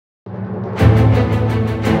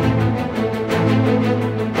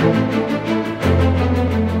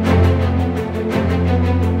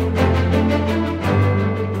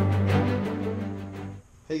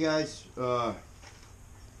guys, about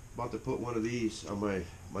to put one of these on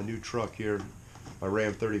my new truck here, my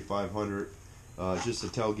Ram 3500. Just a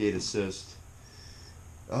tailgate assist.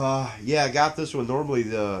 Yeah, I got this one. Normally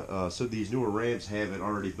so these newer Rams have it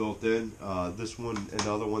already built in. This one and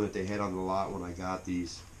the other one that they had on the lot when I got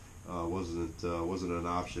these wasn't an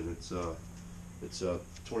option. It's a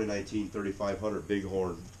 2019 3500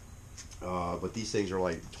 Bighorn, but these things are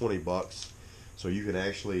like 20 bucks, so you can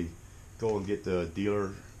actually go and get the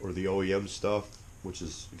dealer or the OEM stuff, which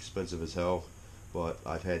is expensive as hell. But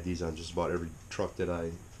I've had these on just about every truck that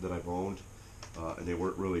I've owned. And they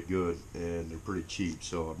work really good, and they're pretty cheap,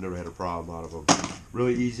 so I've never had a problem out of them.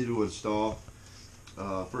 Really easy to install.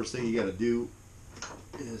 First thing you got to do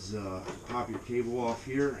is pop your cable off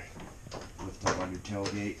here, lift up on your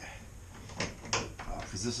tailgate,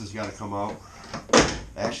 because this has got to come out.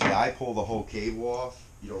 Actually, I pull the whole cable off.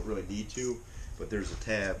 You don't really need to, but there's a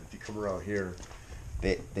tab. If you come around here,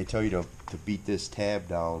 they tell you to beat this tab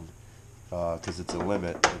down, because it's a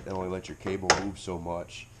limit. They only let your cable move so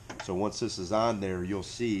much. So once this is on there, you'll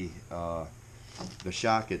see the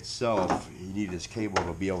shock itself, you need this cable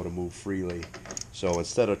to be able to move freely. So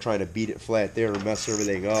instead of trying to beat it flat there and mess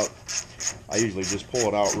everything up, I usually just pull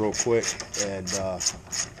it out real quick and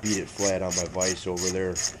beat it flat on my vise over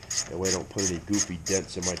there. That way I don't put any goofy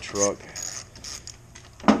dents in my truck.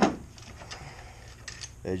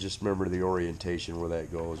 And just remember the orientation where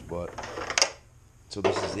that goes. But so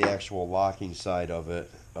this is the actual locking side of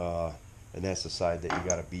it. And that's the side that you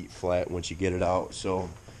got to beat flat once you get it out. So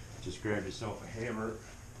just grab yourself a hammer.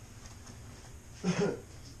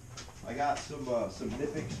 I got some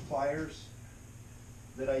Nipix pliers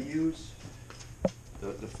that I use.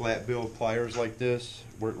 The flat build pliers like this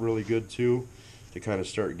work really good too. To kind of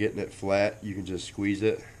start getting it flat, you can just squeeze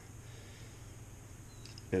it,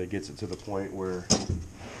 and it gets it to the point where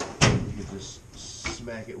you can just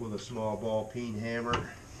smack it with a small ball peen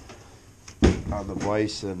hammer on the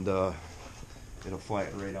vise, and it'll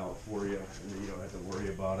flatten right out for you, and then you don't have to worry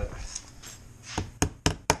about it.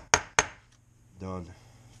 Done.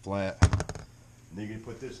 Flat. And then you can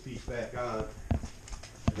put this piece back on,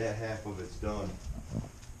 and that half of it's done.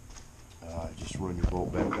 Just run your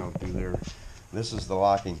bolt back down through there. This is the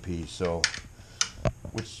locking piece, so,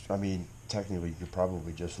 which, I mean, technically you could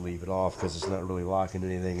probably just leave it off because it's not really locking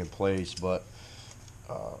anything in place, but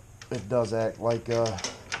it does act like a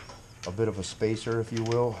bit of a spacer, if you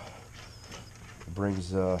will. Brings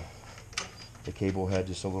the cable head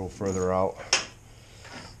just a little further out.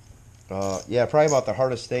 Yeah, probably about the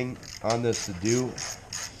hardest thing on this to do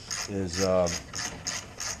is,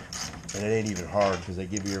 and it ain't even hard because they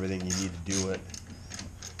give you everything you need to do it.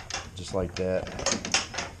 Just like that.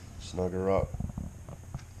 Snug her up.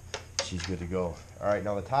 She's good to go. Alright,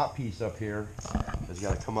 now the top piece up here has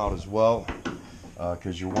got to come out as well,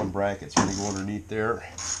 because your one bracket's going to go underneath there.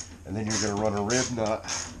 And then you're going to run a rib nut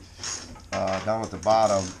down at the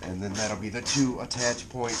bottom, and then that'll be the two attach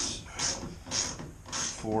points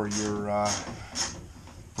for your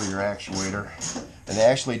actuator. And they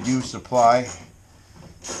actually do supply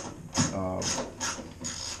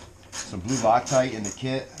some blue Loctite in the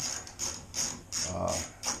kit,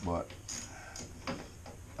 but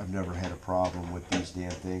I've never had a problem with these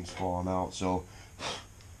damn things falling out. So,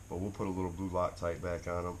 but we'll put a little blue Loctite back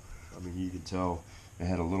on them. I mean, you can tell it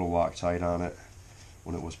had a little Loctite on it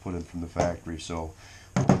when it was put in from the factory, so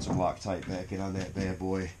we'll put some Loctite back in on that bad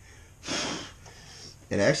boy.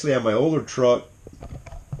 And actually on my older truck,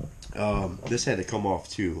 this had to come off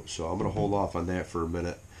too, so I'm going to hold off on that for a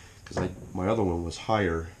minute because my other one was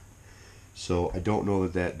higher, so I don't know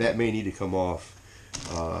that may need to come off.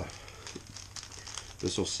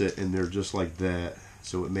 This will sit in there just like that,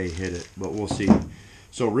 so it may hit it, but we'll see.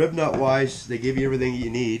 So rib nut wise, they give you everything you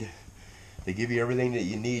need. They give you everything that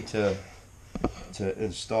you need to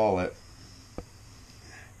install it,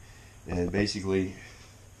 and basically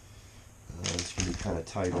it's going to be kind of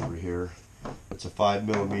tight over here. It's a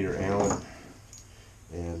 5mm Allen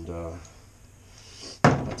and a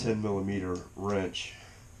 10mm wrench.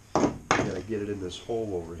 You got to get it in this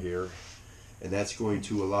hole over here, and that's going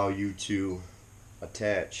to allow you to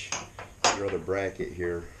attach your other bracket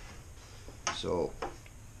here. So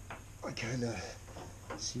I kind of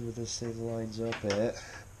see where this thing lines up at.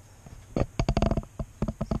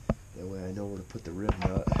 That way I know where to put the rib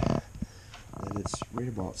nut, and it's right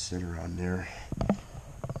about center on there.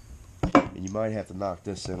 And you might have to knock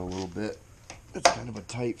this in a little bit. It's kind of a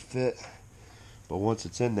tight fit, but once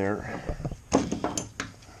it's in there,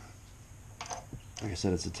 like I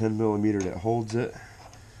said, it's a 10mm that holds it,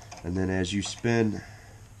 and then as you spin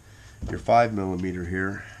your 5mm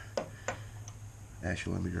here,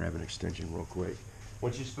 actually let me grab an extension real quick.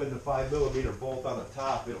 Once you spin the 5mm bolt on the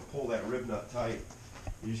top, it'll pull that rib nut tight.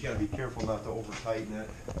 You just got to be careful not to over tighten it.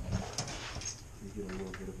 You get a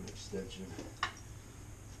little bit of an extension.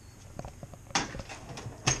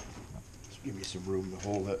 Just give me some room to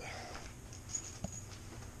hold it.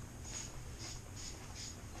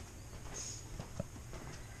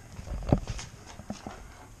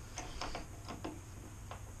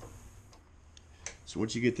 So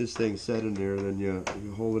once you get this thing set in there, then you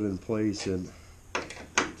hold it in place and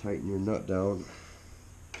tighten your nut down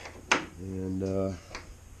and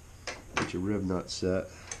get your rib nut set.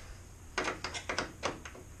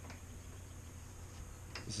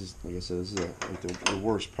 This is, like I said, this is like the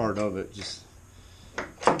worst part of it, just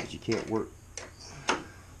that you can't work.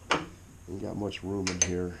 You got much room in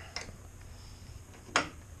here.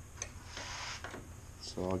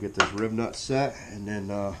 So I'll get this rib nut set, and then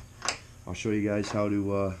I'll show you guys how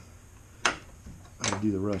to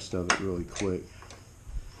do the rest of it really quick.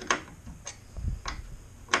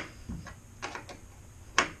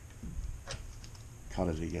 Cut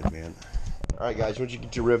it again, man. Alright guys, once you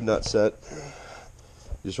get your rib nut set,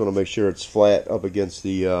 you just want to make sure it's flat up against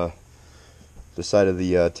the side of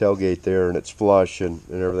the tailgate there, and it's flush and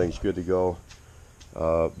everything's good to go.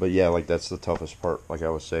 But yeah, like that's the toughest part, like I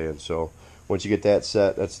was saying. So once you get that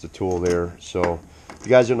set, that's the tool there. So if you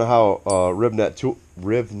guys don't know how rib nut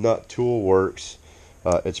tool works,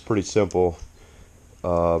 it's pretty simple.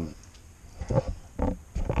 The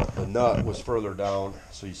nut was further down,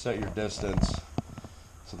 so you set your distance.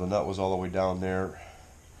 So the nut was all the way down there,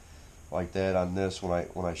 like that on this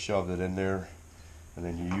when I shoved it in there, and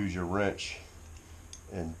then you use your wrench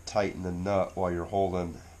and tighten the nut while you're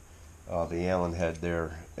holding the Allen head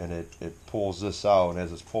there, and it pulls this out, and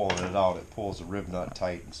as it's pulling it out, it pulls the rib nut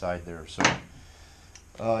tight inside there. So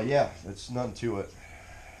yeah, it's nothing to it.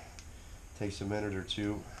 Takes a minute or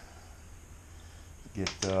two. Get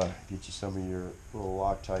you some of your little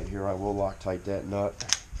Loctite here. I will Loctite that nut.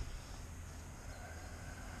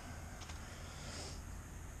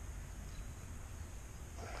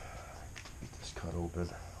 Get this cut open.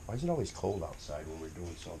 Why is it always cold outside when we're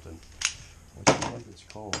doing something? What's it like it's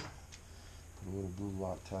cold? Put a little blue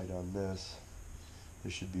Loctite on this.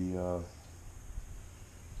 This should be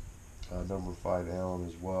number 5 Allen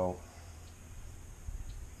as well.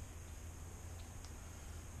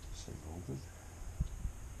 This thing open.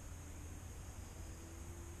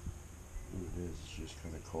 Ooh, it is. It's just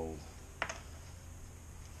kind of cold.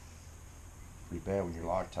 Pretty bad when your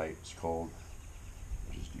Loctite is cold.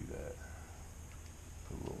 I'll just do that.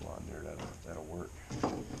 Put a little on there. That'll work.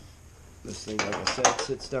 This thing, like I said,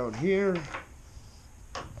 sits down here.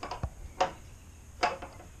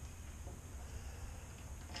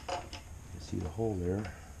 See the hole there.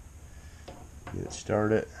 Get it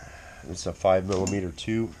started. It's a 5mm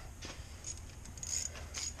tube.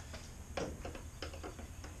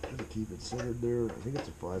 Gotta keep it centered there. I think it's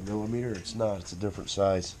a 5mm. It's not. It's a different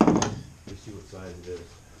size. Let's see what size it is.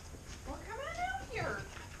 Well, come on out here.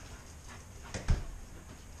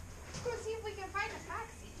 Let's go see if we can find a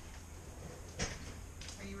taxi.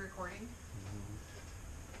 Are you recording?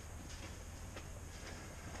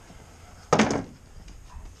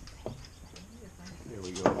 There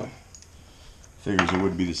we go. Figures it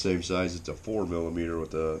wouldn't be the same size. It's a 4mm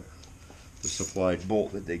with the supplied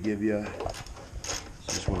bolt that they give you.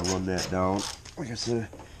 So just want to run that down. Like I said,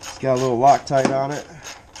 it's got a little Loctite on it.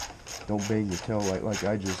 Don't bang your tail light like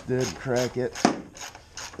I just did. Crack it.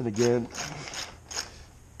 And again.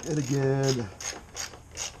 And again.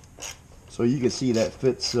 So you can see that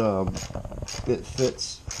fits. It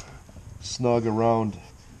fits snug around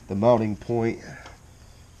the mounting point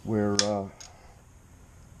where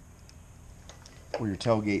your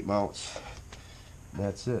tailgate mounts. And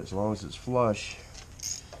that's it. As long as it's flush,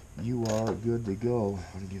 you are good to go.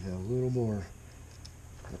 I'm going to give that a little more.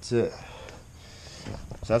 That's it.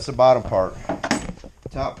 So that's the bottom part.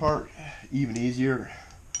 Top part, even easier.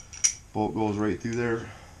 Bolt goes right through there.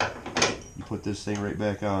 You put this thing right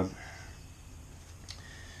back on.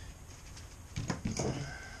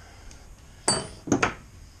 Back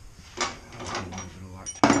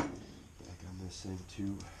on this thing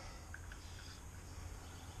too.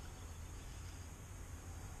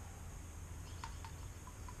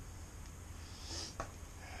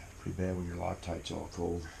 Pretty bad when your Loctite's all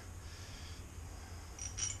cold.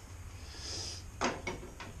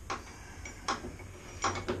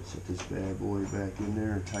 Set this bad boy back in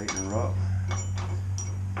there and tighten her up.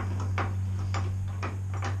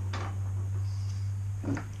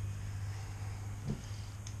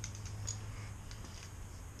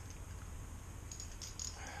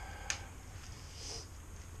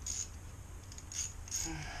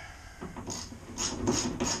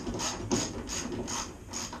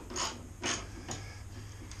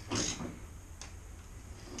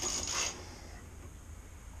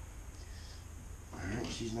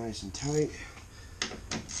 she's nice and tight.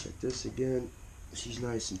 Check this again. She's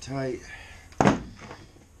nice and tight. Like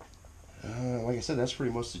I said, that's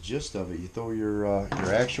pretty much the gist of it. You throw your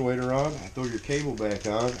actuator on, throw your cable back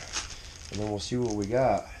on, and then we'll see what we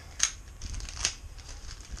got.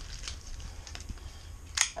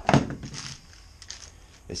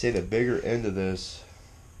 They say the bigger end of this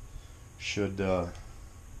should be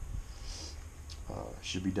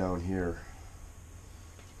down here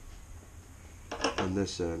on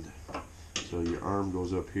this end. So your arm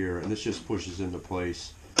goes up here, and this just pushes into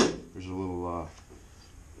place. There's a little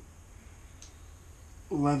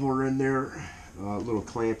leveler in there, a little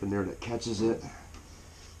clamp in there that catches it.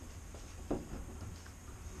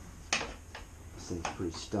 This thing's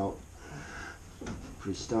pretty stout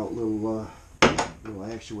little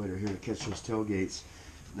actuator here to catch those tailgates.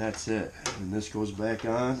 And that's it. And this goes back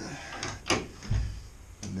on, and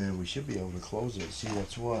then we should be able to close it and see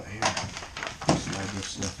what's what here. Slide this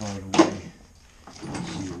stuff out of the way.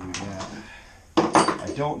 Let's see what we got. I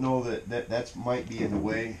don't know that might be in the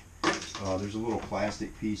way. There's a little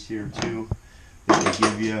plastic piece here too that they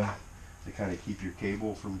give you to kind of keep your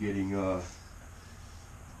cable from getting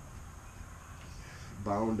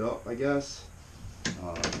bound up, I guess.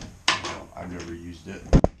 I've never used it.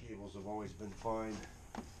 Cables have always been fine.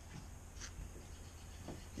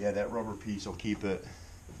 Yeah, that rubber piece will keep it.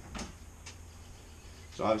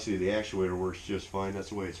 So obviously the actuator works just fine. That's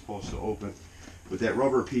the way it's supposed to open. But that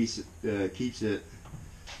rubber piece keeps it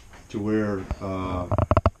to where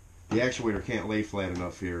the actuator can't lay flat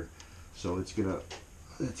enough here. So that's gonna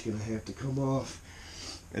have to come off.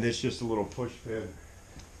 And it's just a little push pin.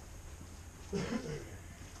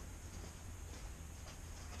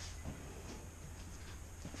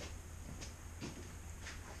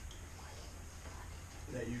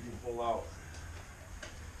 That you can pull out.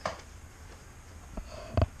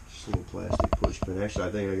 Just a little plastic push pin. Actually,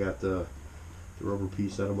 I think I got the rubber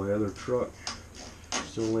piece out of my other truck.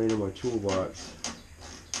 Still laying in my toolbox.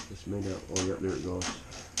 This may not. Oh, yep, there it goes.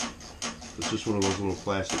 It's just one of those little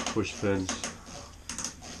plastic push pins.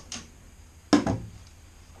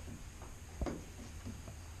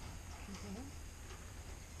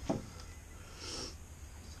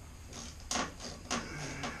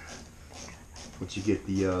 Once you get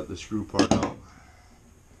the screw part out,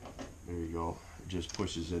 there you go. It just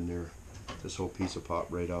pushes in there. This whole piece will pop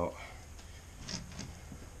right out.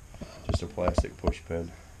 Just a plastic push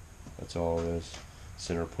pin. That's all it is.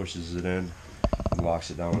 Center pushes it in and locks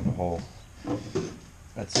it down in the hole.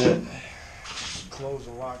 That's it. Close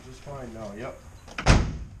and lock just fine now. Yep.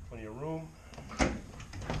 Plenty of room.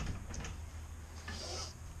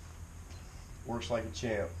 Works like a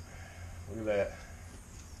champ. Look at that.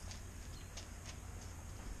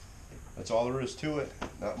 That's all there is to it.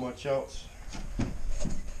 Not much else.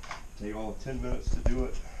 Take all 10 minutes to do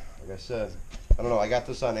it. Like I said, I don't know. I got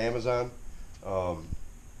this on Amazon.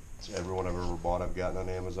 It's everyone I've ever bought I've gotten on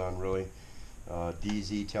Amazon, really.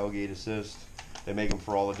 DZ tailgate assist. They make them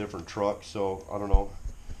for all the different trucks, so I don't know.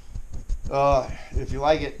 If you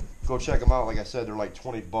like it, go check them out. Like I said, they're like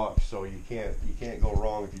 20 bucks, so you can't go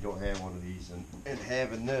wrong if you don't have one of these. And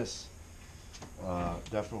having this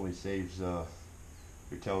definitely saves your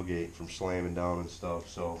tailgate from slamming down and stuff.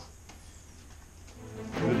 So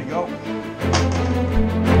good to go.